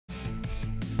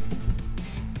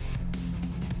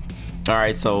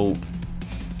Alright, so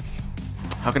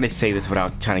how can I say this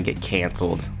without trying to get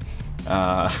canceled?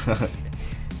 I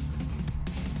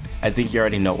think you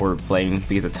already know what we're playing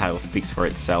because the title speaks for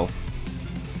itself.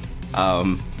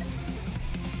 I'm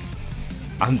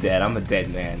dead. I'm a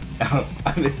dead man.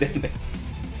 I'm a dead man.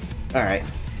 Alright,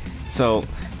 so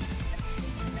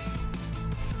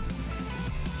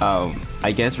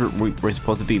I guess we're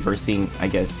supposed to be versing, I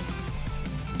guess,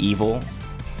 evil.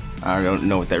 I don't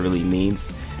know what that really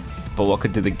means, but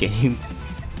welcome to the game.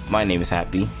 My name is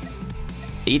Happy.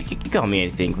 You can call me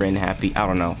anything, Ren, Happy, I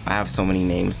don't know. I have so many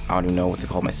names, I don't even know what to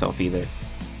call myself either.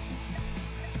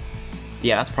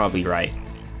 Yeah, that's probably right.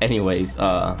 Anyways,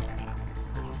 so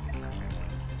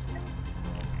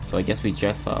I guess we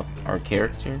dress up our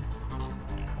character.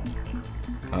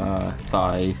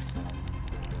 Thighs.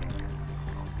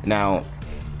 Now,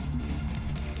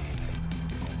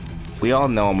 we all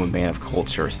know I'm a man of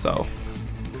culture, so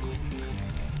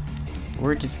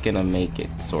we're just gonna make it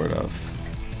sort of.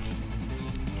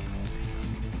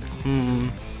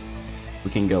 We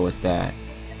can go with that.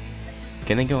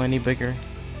 Can they go any bigger?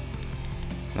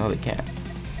 No, they can't.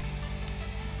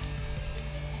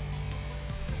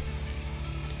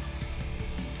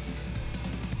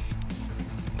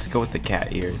 Let's go with the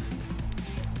cat ears.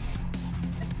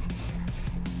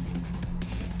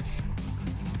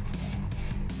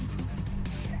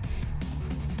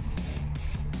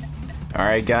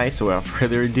 Alright guys, so without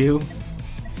further ado,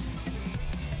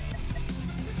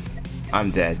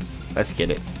 I'm dead. Let's get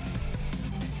it.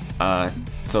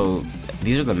 So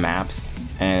these are the maps,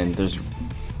 and there's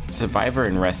Survivor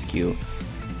and Rescue.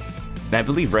 And I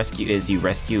believe Rescue is you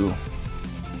rescue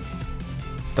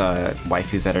the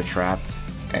waifus that are trapped,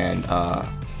 and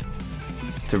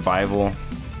Survival,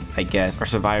 I guess, or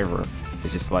Survivor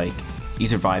is just like you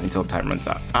survive until time runs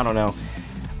out. I don't know.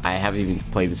 I haven't even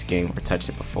played this game or touched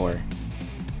it before.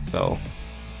 So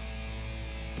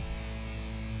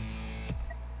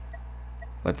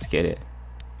let's get it.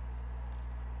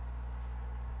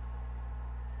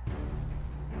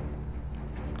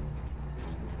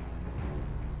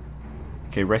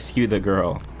 Okay, rescue the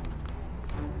girl.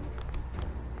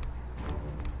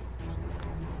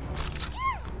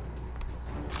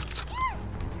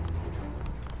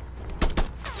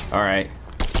 All right.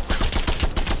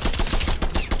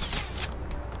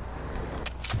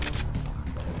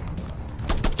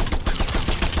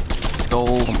 Go,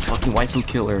 I'm fucking waifu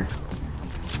killer.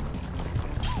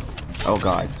 Oh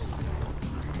god.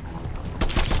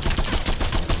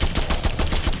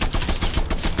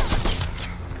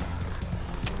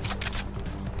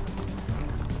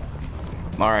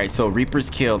 All right, so Reapers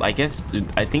killed. I guess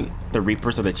I think the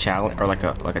Reapers are the challenge, or like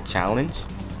a challenge.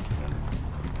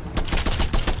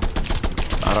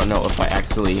 I don't know if I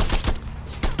actually,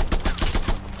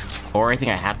 or I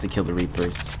think I have to kill the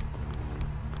Reapers.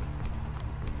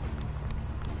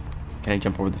 Can I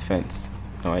jump over the fence?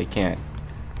 No, I can't.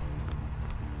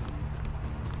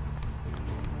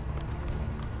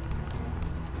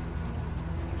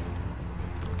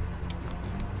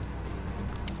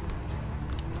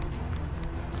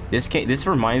 This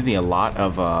reminds me a lot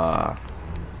of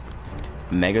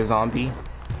Mega Zombie,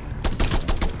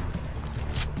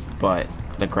 but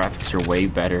the graphics are way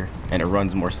better and it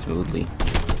runs more smoothly.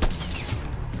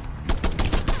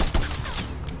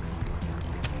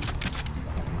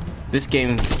 This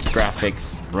game's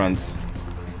graphics runs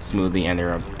smoothly and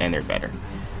they're better.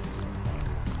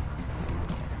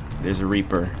 There's a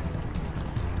Reaper.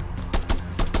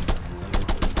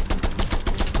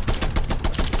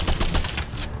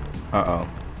 Uh-oh.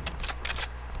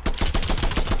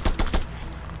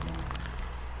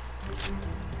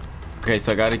 Okay,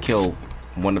 so I gotta kill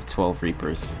one of 12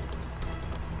 Reapers.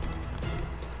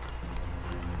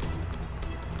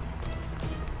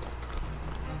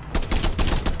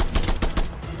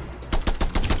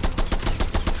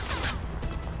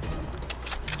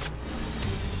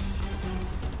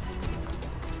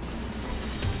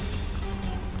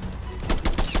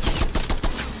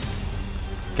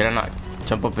 Can I not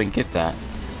jump up and get that?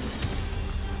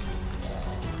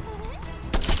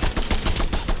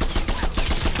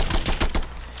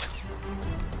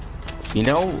 You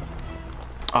know,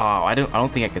 oh, I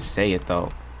don't think I could say it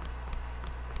though.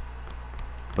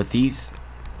 But these,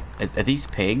 are these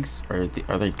pigs or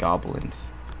are they goblins?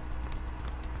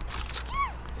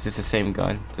 Is this the same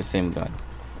gun? It's the same gun.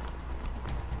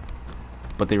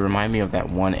 But they remind me of that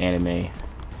one anime.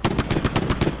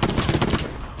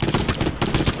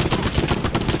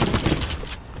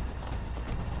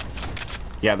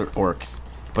 Yeah, they're orcs.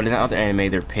 But in the other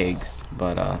anime, they're pigs.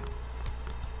 But,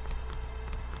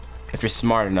 if you're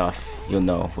smart enough, you'll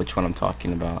know which one I'm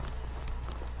talking about.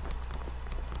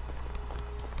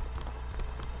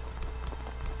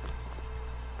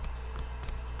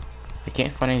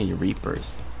 can't find any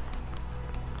Reapers.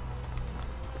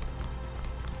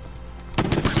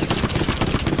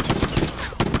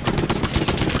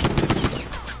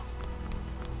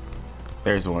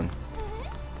 There's one.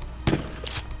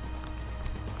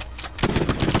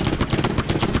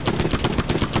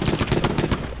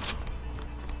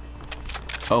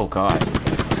 Oh god.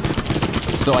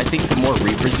 So I think the more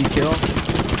Reapers you kill,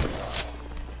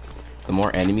 the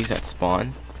more enemies that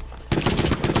spawn.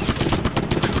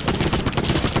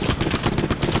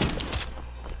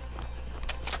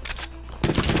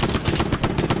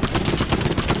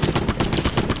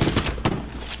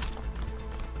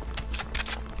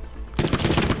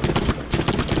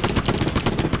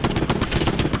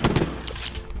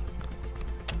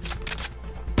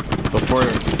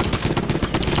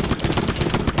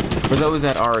 For those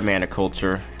that are a mana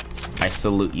culture, I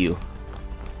salute you.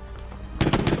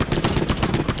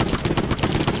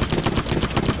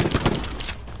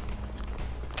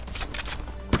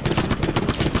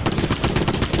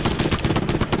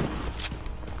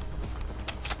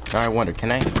 Now I wonder,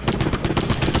 can I?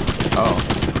 Oh.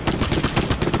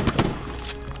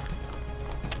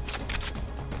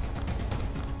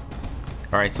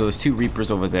 Alright, so there's 2 Reapers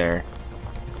over there.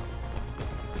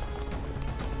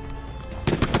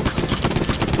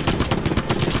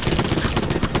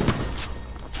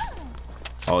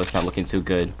 Oh, it's not looking too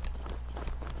good.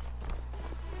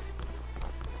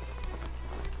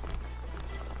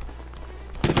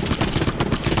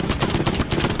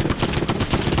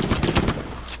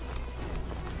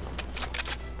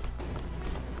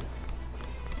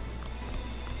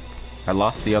 I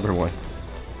lost the other one.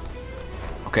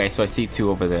 Okay, so I see 2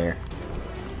 over there.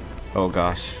 Oh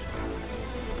gosh.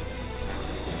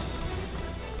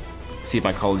 See if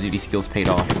my Call of Duty skills paid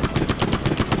off.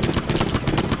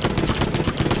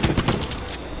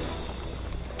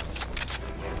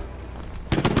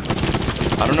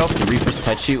 I don't know if the Reapers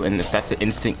touch you and if that's an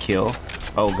instant kill.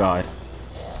 Oh god.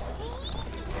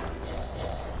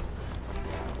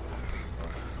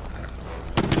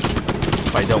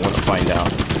 I don't want to find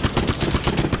out.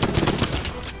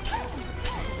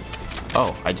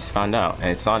 Oh, I just found out, and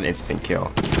it's not an instant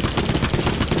kill.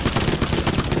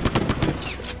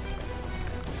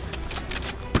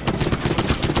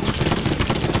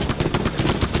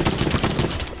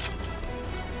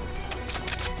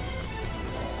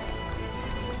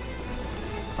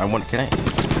 I want, can I?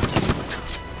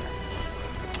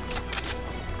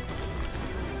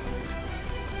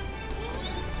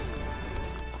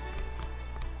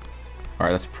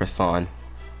 Alright, let's press on.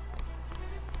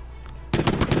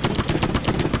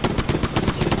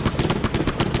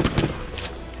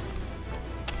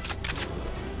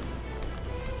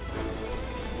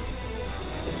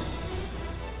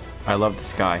 I love the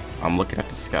sky. I'm looking at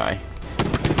the sky.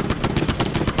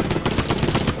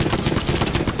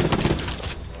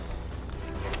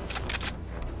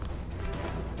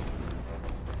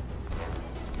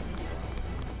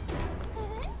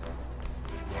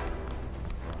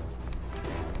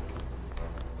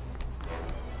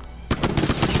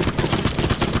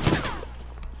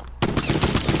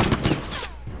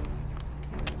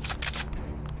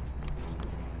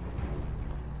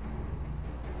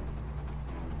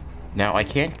 Now I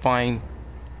can't find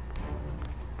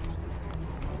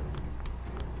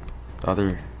the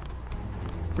other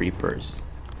Reapers.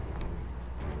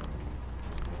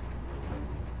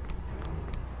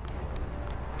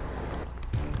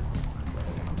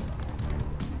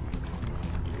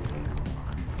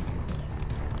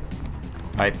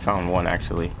 I found one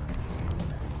actually.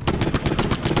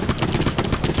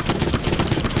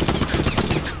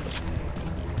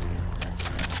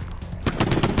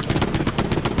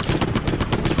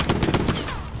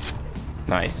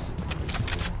 Nice.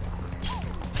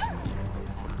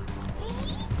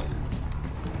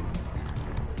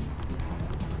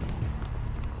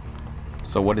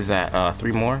 So what is that?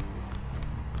 3 more?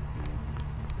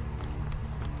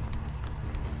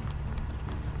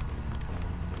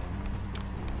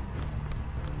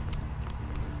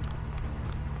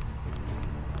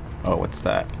 Oh, what's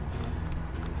that?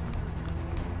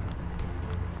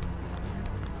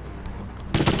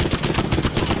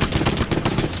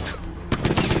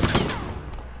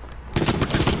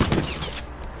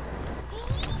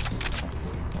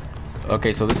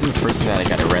 Okay, so this is the person that I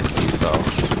gotta rescue, so...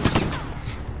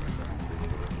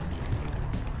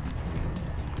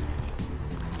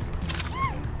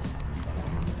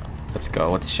 Let's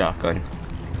go with the shotgun.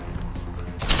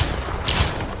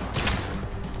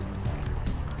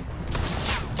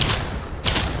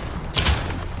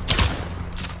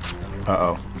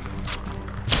 Uh-oh.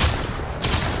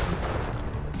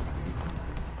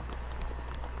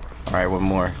 Alright, one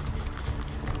more.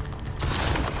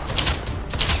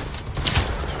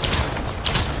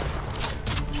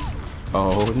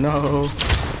 Oh no.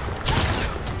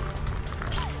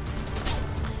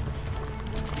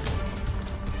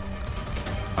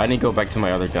 I need to go back to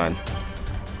my other gun.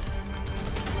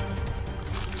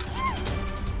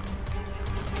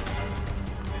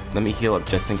 Let me heal up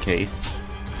just in case.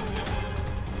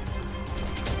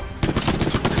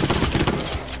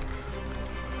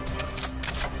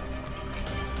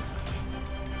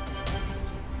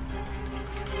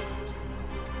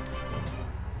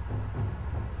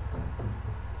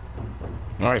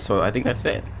 Alright, so I think that's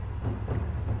it.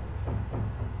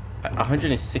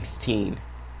 116.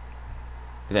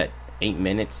 Is that 8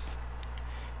 minutes?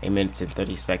 8 minutes and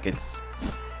 30 seconds.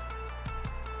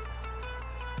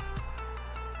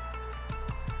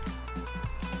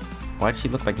 Why did she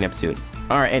look like Neptune?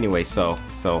 Alright, anyway, so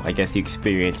I guess you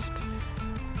experienced...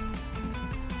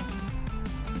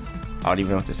 I don't even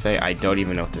know what to say. I don't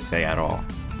even know what to say at all.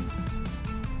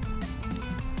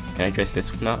 Can I dress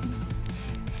this one up?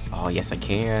 Oh, yes, I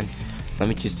can. Let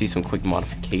me just do some quick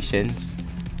modifications.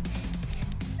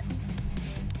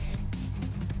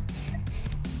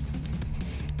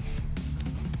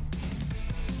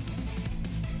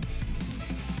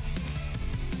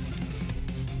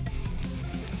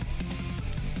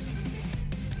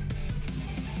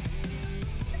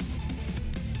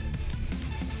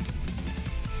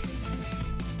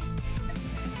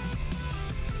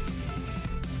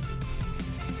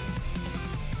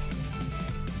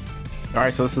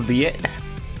 Alright, so this will be it.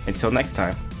 Until next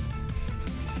time.